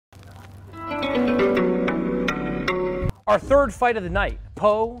Our third fight of the night,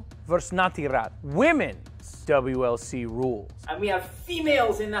 Po versus Nattarat, women's WLC rules. And we have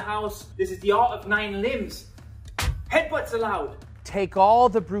females in the house. This is the art of 9 limbs. Headbutts allowed. Take all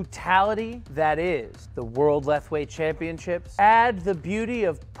the brutality that is the World Lethwei Championships, add the beauty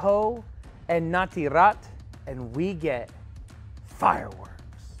of Po and Nattarat, and we get fireworks.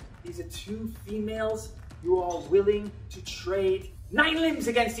 These are 2 females who are willing to trade 9 limbs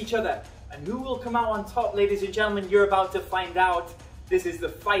against each other. And who will come out on top, ladies and gentlemen, you're about to find out. This is the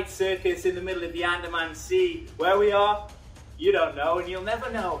fight circus in the middle of the Andaman Sea. Where we are, you don't know, and you'll never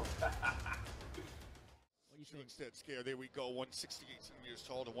know. Instead scared. There we go. 168 centimeters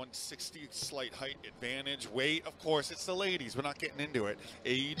tall to 160. Slight height advantage. Weight, of course, it's the ladies. We're not getting into it.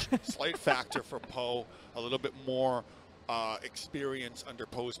 Age, slight factor for Po. A little bit more experience under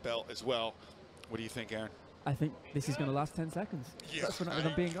Po's belt as well. What do you think, Aaron? I think this is going to last 10 seconds. Yes. That's what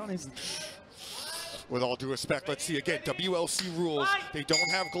I'm being honest. With all due respect, let's see again. WLC rules. They don't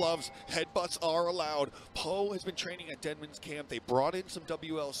have gloves. Headbutts are allowed. Po has been training at Denman's camp. They brought in some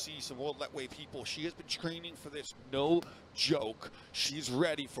WLC, some World Lethwei people. She has been training for this. No joke. She's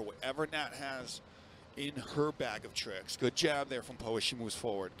ready for whatever Nat has in her bag of tricks. Good jab there from Po as she moves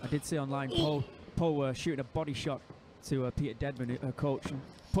forward. I did see online Po shooting a body shot to Peter Denman, her coach, and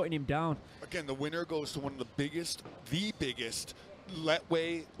putting him down. Again, the winner goes to one of the biggest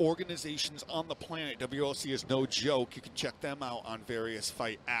Lethwei organizations on the planet. WLC is no joke. You can check them out on various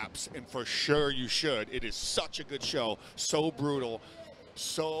fight apps, and for sure you should. It is such a good show, so brutal,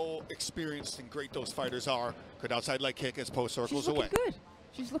 so experienced and great those fighters are. Good outside leg kick as Po circles away. She's looking good.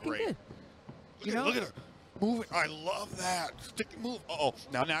 She's looking good. Look at her. Moving. I love that. Stick move. Uh-oh.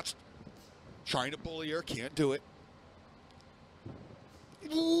 Now Nat's trying to bully her. Can't do it.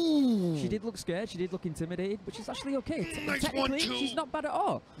 Ooh. She did look scared. She did look intimidated, but she's actually okay. Nice Technically, 1-2. she's not bad at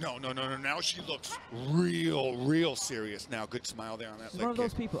all. No. Now she looks real serious now. Good smile there on that leg She's one of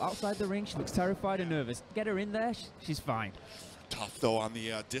those people outside the ring. She looks terrified and nervous. Get her in there. She's fine. Tough, though, on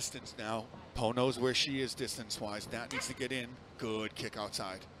the distance now. Po knows where she is distance-wise. Nat needs to get in. Good kick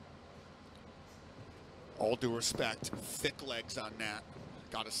outside. All due respect, thick legs on Nat.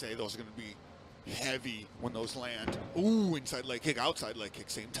 Gotta say, those are going to be heavy when those land. Ooh, inside leg kick, outside leg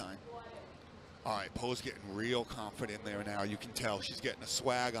kick, same time. All right, Po's getting real confident there now. You can tell she's getting a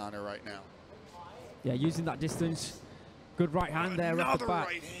swag on her right now. Yeah, using that distance. Good right hand there off the back.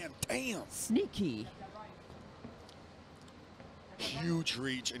 Another right hand, damn. Sneaky. Huge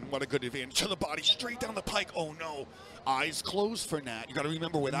reach, and what a good advantage to the body. Straight down the pike. Oh, no. Eyes closed for Nat. You got to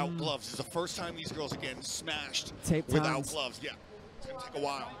remember, without gloves. This is the first time these girls are getting smashed without gloves. Yeah, it's going to take a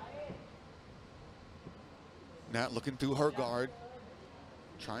while. Nat looking through her guard,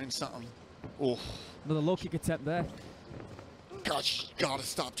 trying something. Oh, another low kick attempt there. Gosh, gotta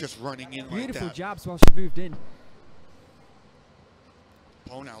stop just running in like that. Beautiful jabs while she moved in.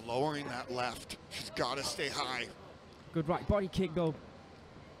 Po now lowering that left. She's gotta stay high. Good right body kick though.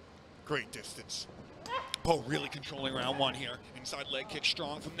 Great distance. Po really controlling round one here. Inside leg kick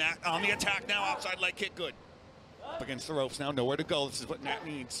strong from Nat. On the attack now, outside leg kick, good. Up against the ropes now, nowhere to go. This is what Nat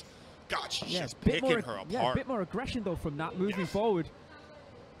needs. God, she's just picking her apart. Yeah, a bit more aggression though from Nat moving forward.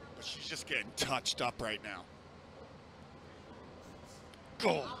 But she's just getting touched up right now.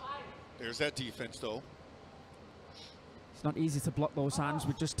 Go. There's that defense though. It's not easy to block those hands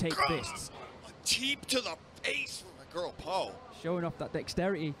with just take fists. A teep to the face from my girl Po. Showing off that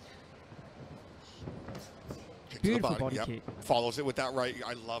dexterity. Kick Beautiful to the body, body kick. Follows it with that right.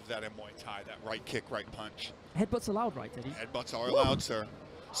 I love that in Muay Thai, that right kick, right punch. Headbutts allowed, right, Teddy? Headbutts are allowed, sir.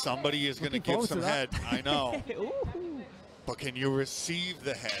 Somebody is going to give some head. I know. Ooh. But can you receive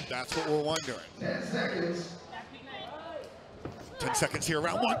the head? That's what we're wondering. 10 seconds. 10 seconds here,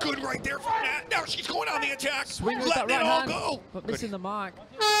 round one. Good right there from Nat. Now she's going on the attack. Swing with Letting that right it all hand, go. but missing the mark.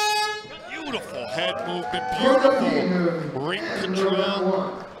 Beautiful head movement. Beautiful ring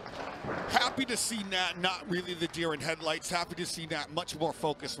control. Happy to see Nat not really the deer in headlights. Happy to see Nat much more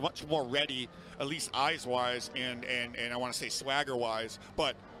focused, much more ready, at least eyes-wise and I want to say swagger-wise.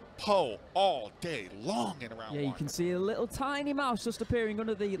 But Po all day long in round one. Yeah, you can see a little tiny mouse just appearing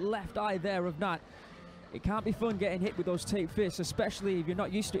under the left eye there of Nat. It can't be fun getting hit with those tape fists, especially if you're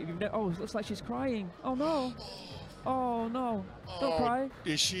not used to it. Oh, it looks like she's crying. Oh, no. Oh, no. Don't cry.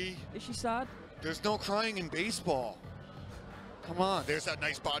 Is she? Is she sad? There's no crying in baseball. Come on. There's that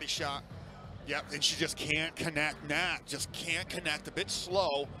nice body shot. Yep, and she just can't connect. Nat just can't connect. A bit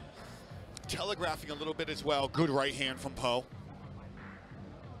slow. Telegraphing a little bit as well. Good right hand from Po.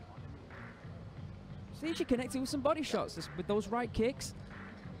 See, she connected with some body shots with those right kicks.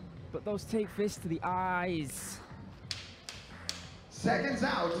 But those take fists to the eyes. Seconds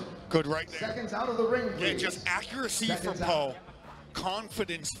out. Good right there. Seconds out of the ring, please. Yeah, just accuracy Seconds for out. Po,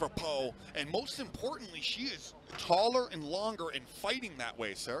 confidence for Po, and most importantly, she is taller and longer and fighting that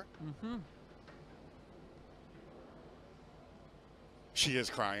way, sir. Mm-hmm. She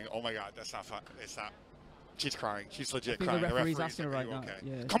is crying. Oh my God, that's not fun. It's not. She's crying. She's legit I think crying. the referee's referee's asking her like, right "Are you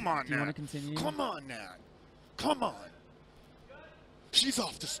now. okay?" Yeah. Come on, Do you Nat. want to continue? Come on, Nat. Come on. She's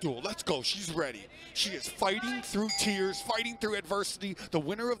off the stool. Let's go. She's ready. She is fighting through tears, fighting through adversity. The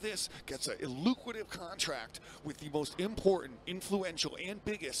winner of this gets a lucrative contract with the most important, influential, and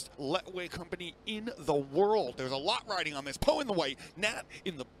biggest Lethwei company in the world. There's a lot riding on this. Po in the white, Nat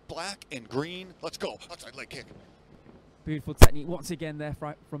in the black and green. Let's go. Outside leg kick. Beautiful technique once again there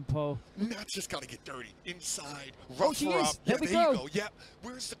from Po. Nat's just got to get dirty. Inside. Rough she her is. up. There Yeah, we there go. you go. Yep.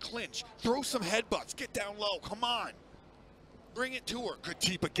 Where's the clinch? Throw some headbutts. Get down low. Come on. Bring it to her. Good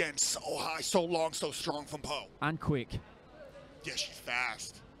deep again. So high, so long, so strong from Po. And quick. Yeah, she's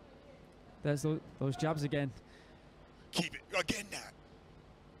fast. There's those jabs again. Keep it. Again, Nat.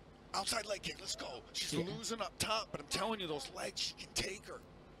 Outside leg kick. Let's go. She's losing up top, but I'm telling you, those legs, she can take her.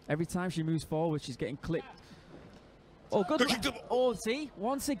 Every time she moves forward, she's getting clipped. Oh, good. Good kick to- Oh, see?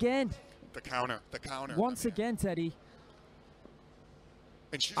 Once again. The counter. The counter. Once again, Teddy.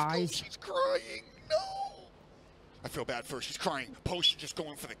 And she's Eyes. she's crying. No. I feel bad for her. She's crying. Po, she's just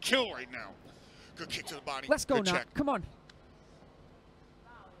going for the kill right now. Good kick to the body. Let's go Good now. check. Come on.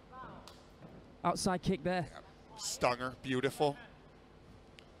 Outside kick there. Yeah. Stung her. Beautiful.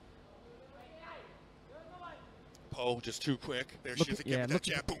 Po just too quick. There Look she is at- again yeah, with that look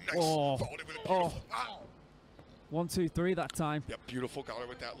jab. at- Boom. Nice. oh. Followed it with a beautiful. Ow. 1, 2, 3 that time. Yep, beautiful. Got her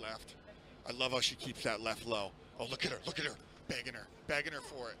with that left. I love how she keeps that left low. Oh, look at her. Look at her. Begging her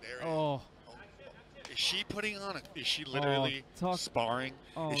for it. There it is. Oh. Is she putting on a, is she literally sparring?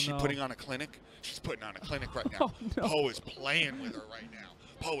 Oh, Is she no. putting on a clinic? She's putting on a clinic right now. Oh, no. Po is playing with her right now.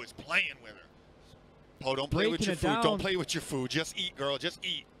 Po is playing with her. Po, don't play with Breaking your it food. down. Don't play with your food. Just eat, girl. Just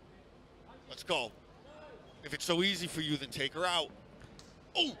eat. Let's go. If it's so easy for you, then take her out.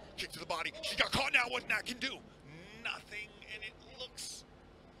 Oh, kick to the body. She got caught now. What Nat can do? Nothing, and it looks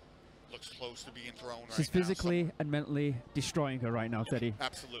close to being thrown right now. She's physically and mentally destroying her right now, Teddy.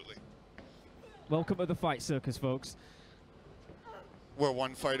 Absolutely. Welcome to the fight circus, folks. Where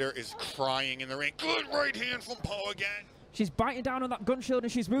one fighter is crying in the ring. Good right hand from Po again. She's biting down on that gun shield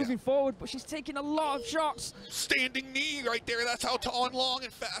and she's moving forward, but she's taking a lot of shots. Standing knee right there. That's how tall and long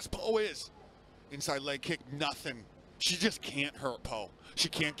and fast Po is. Inside leg kick, nothing. She just can't hurt Po. She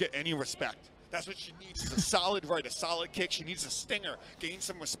can't get any respect. That's what she needs is a solid right, a solid kick. She needs a stinger, gain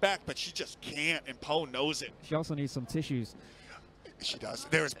some respect, but she just can't, and Po knows it. She also needs some tissues. She does.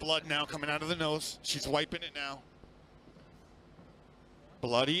 There's blood now coming out of the nose. She's wiping it now.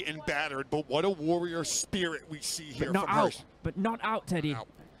 Bloody and battered, but what a warrior spirit we see here But not from out. her. But not out, Teddy. Out.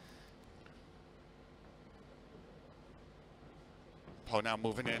 Po now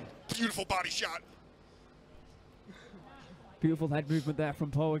moving in. Beautiful body shot. Beautiful head movement there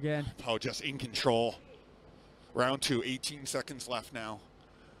from Po again. Po just in control. Round 2, 18 seconds left now.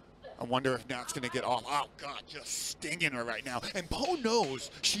 I wonder if Nat's going to get off. Oh, God, just stinging her right now. And Po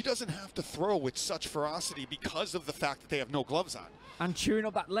knows she doesn't have to throw with such ferocity because of the fact that they have no gloves on. And chewing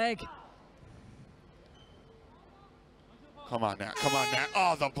up that leg. Come on, Nat. Come on, Nat.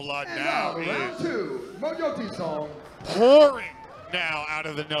 Oh, the blood now Round is 2, Mojoti song. pouring now out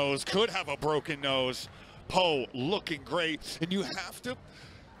of the nose. Could have a broken nose. Po looking great. And you have to,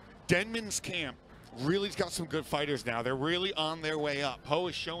 Denman's camp really's got some good fighters now. They're really on their way up. Po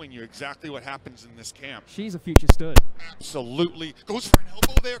is showing you exactly what happens in this camp. She's a future stud. Absolutely. Goes for an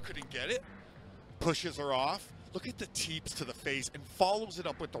elbow there. Couldn't get it. Pushes her off. Look at the teeps to the face and follows it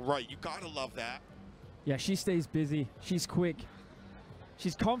up with the right. You got to love that. Yeah, she stays busy. She's quick.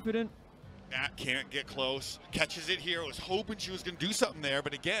 She's confident. Nat can't get close. Catches it here. Was hoping she was going to do something there.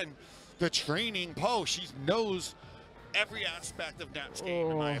 But again, the training, Po, she knows every aspect of Nat's game,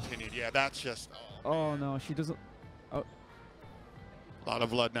 in my opinion. Yeah, that's just... Oh, no, she doesn't... Oh. A lot of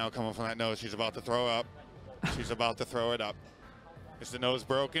blood now coming from that nose. She's about to throw up. She's about to throw it up. Is the nose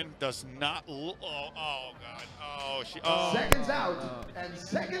broken? Does not... Oh, God. Oh, she... Oh. Seconds out and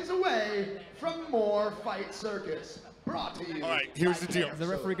seconds away from more Fight Circus. Brought to you. All right, here's the deal. Is the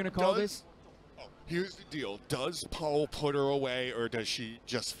referee going to call this? Here's the deal. Does Po put her away, or does she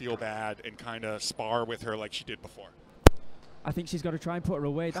just feel bad and kind of spar with her like she did before? I think she's got to try and put her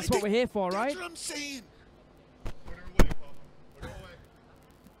away. That's what we're here for, right? That's what I'm saying. Put her away, Po. Put her away.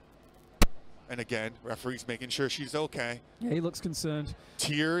 And again, referee's making sure she's okay. Yeah, he looks concerned.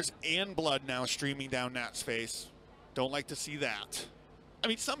 Tears and blood now streaming down Nat's face. Don't like to see that. I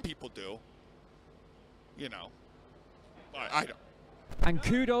mean, some people do. You know. I don't. And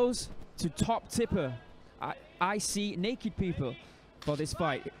kudos to Top Tipper. I see naked people for this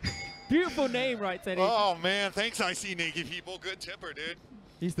fight. Beautiful name, right, Teddy? Oh, man. Thanks, I see naked people. Good tipper, dude.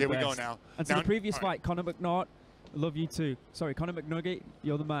 He's the Here best. we go now. And to the previous fight, Conor McNaught, love you too. Sorry, Conor McNugget,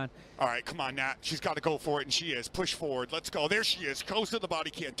 you're the man. All right, come on, Nat. She's got to go for it, and she is. Push forward. Let's go. There she is. Close to the body.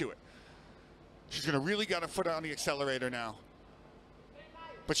 Can't do it. She's going to really got her foot on the accelerator now.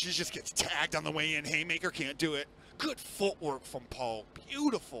 But she just gets tagged on the way in. Haymaker can't do it. Good footwork from Poe.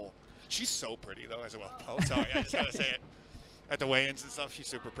 Beautiful. She's so pretty, though, as well. Poe, sorry. I just got to say it. At the weigh-ins and stuff, she's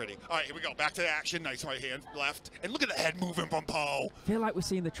super pretty. All right, here we go. Back to the action. Nice right hand, left. And look at the head moving from Poe. I feel like we're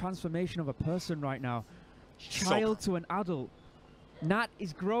seeing the transformation of a person right now. Child to an adult. Nat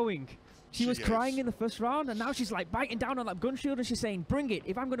is growing. She was crying in the first round, and now she's like biting down on that gun shield, and she's saying, bring it.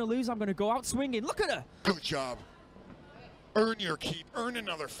 If I'm going to lose, I'm going to go out swinging. Look at her. Good job. Earn your keep. Earn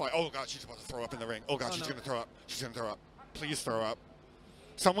another fight. Oh, God, she's about to throw up in the ring. Oh, God, she's going to throw up. She's going to throw up. Please throw up.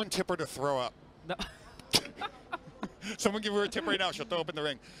 Someone tip her to throw up. No. Someone give her a tip right now. She'll throw up in the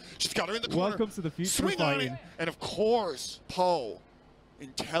ring. She's got her in the corner. Welcome to the future. Swing on it. And, of course, Poe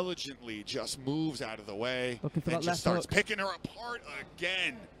intelligently just moves out of the way. Looking for and that just left starts picking her apart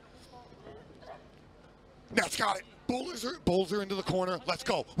again. Nat's got it. Bowls her into the corner. Let's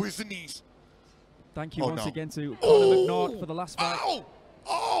go. Where's the knees? Thank you once again to Conor McNaught for the last fight.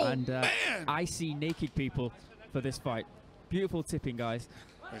 And man. I see naked people for this fight. Beautiful tipping, guys.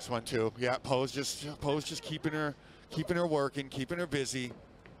 This one too. Yeah, Poe's just keeping her working, keeping her busy.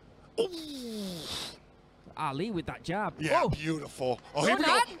 Ooh. Ali with that jab. Yeah, beautiful. Oh, here we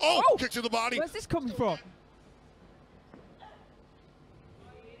go. Oh, kick to the body. Where's this coming from?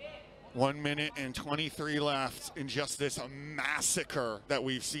 1 minute and 23 left in just this massacre that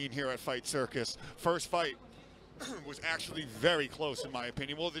we've seen here at Fight Circus. First fight was actually very close in my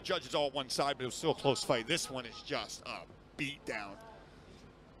opinion. Well, the judges all one side, but it was still a close fight. This one is just a beat down.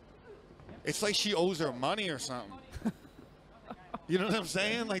 It's like she owes her money or something. You know what I'm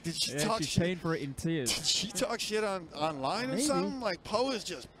saying? Like, did she talk shit? She's paying for it in tears. Did she talk shit online or something? Like, Poe is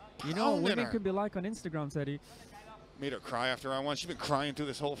just You know what women could be like on Instagram, Teddy. Made her cry after round one. She's been crying through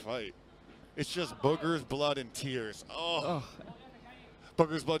this whole fight. It's just boogers, blood, and tears. Oh.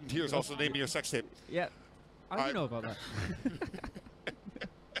 Boogers, blood, and tears. Also the name of your sex tape. Yeah. How do you know about that?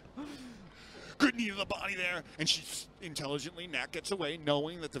 Good knee to the body there. And she intelligently, Nat gets away,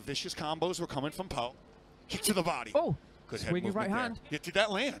 knowing that the vicious combos were coming from Poe. Kick to the body. Oh. Good head swinging movement right hand. Yeah, did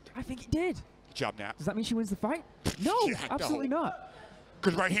that land? I think it did. Good job, Nat. Does that mean she wins the fight? No, Yeah, absolutely not.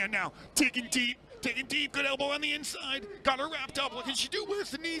 Good right hand now. Taking deep. Taking deep. Good elbow on the inside. Got her wrapped up. What can she do? Where's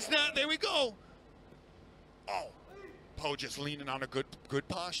the knees, Nat? There we go. Oh. Poe just leaning on a good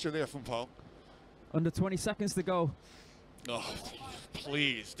posture there from Poe. Under 20 seconds to go. Oh,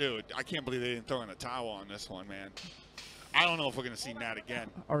 please, dude. I can't believe they didn't throw in a towel on this one, man. I don't know if we're going to see Nat again.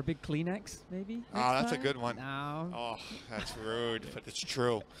 Or a big Kleenex, maybe? Oh, that's a good one. No. Oh, that's rude, but it's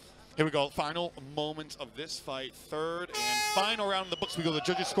true. Here we go. Final moments of this fight. Third and final round in the books. We go to the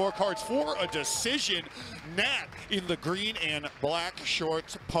judges' scorecards for a decision. Nat in the green and black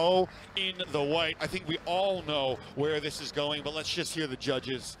shorts. Poe in the white. I think we all know where this is going, but let's just hear the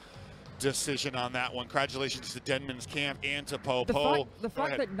judges' decision on that one. Congratulations to Denman's camp and to Poe. The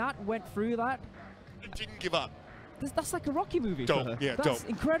fact that Nat went through that. Didn't give up. That's like a Rocky movie. Dope. For her. Yeah, that's dope.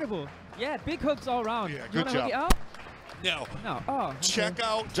 incredible. Yeah, big hugs all around. Yeah, you good wanna job. hug it out? No. No. Oh. Okay. Check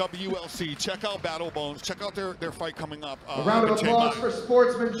out WLC. Check out Battle Bones. Check out their fight coming up. A round of applause for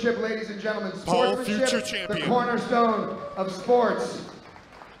sportsmanship, ladies and gentlemen. Sportsmanship, future champion. the cornerstone of sports.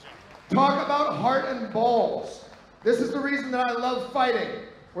 Talk about heart and balls. This is the reason that I love fighting.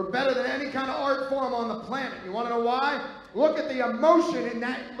 We're better than any kind of art form on the planet. You want to know why? Look at the emotion in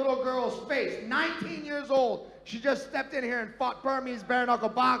that little girl's face. 19 years old. She just stepped in here and fought Burmese bare knuckle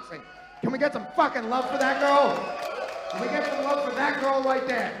boxing. Can we get some fucking love for that girl? Can we get some love for that girl right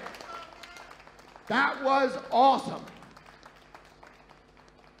there? That was awesome.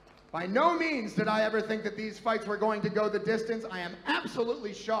 By no means did I ever think that these fights were going to go the distance. I am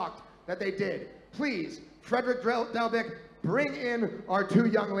absolutely shocked that they did. Please, Frederick Delbick, bring in our two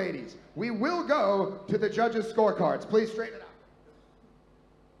young ladies. We will go to the judges' scorecards. Please straighten it out.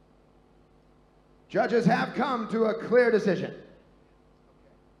 Judges have come to a clear decision.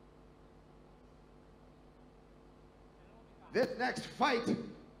 This next fight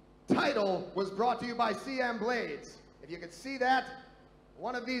title was brought to you by CM Blades. If you can see that,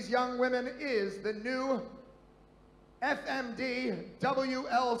 one of these young women is the new FMD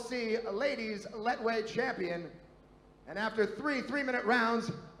WLC Ladies Lethwei Champion. And after three-minute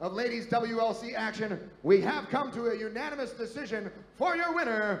rounds of Ladies WLC action, we have come to a unanimous decision for your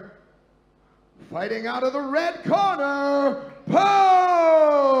winner, Fighting out of the red corner,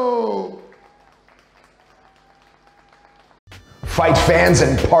 Poe! Fight fans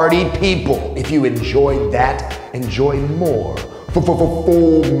and party people, if you enjoyed that, enjoy more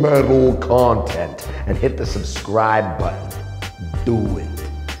Full Metal content and hit the subscribe button. Do it.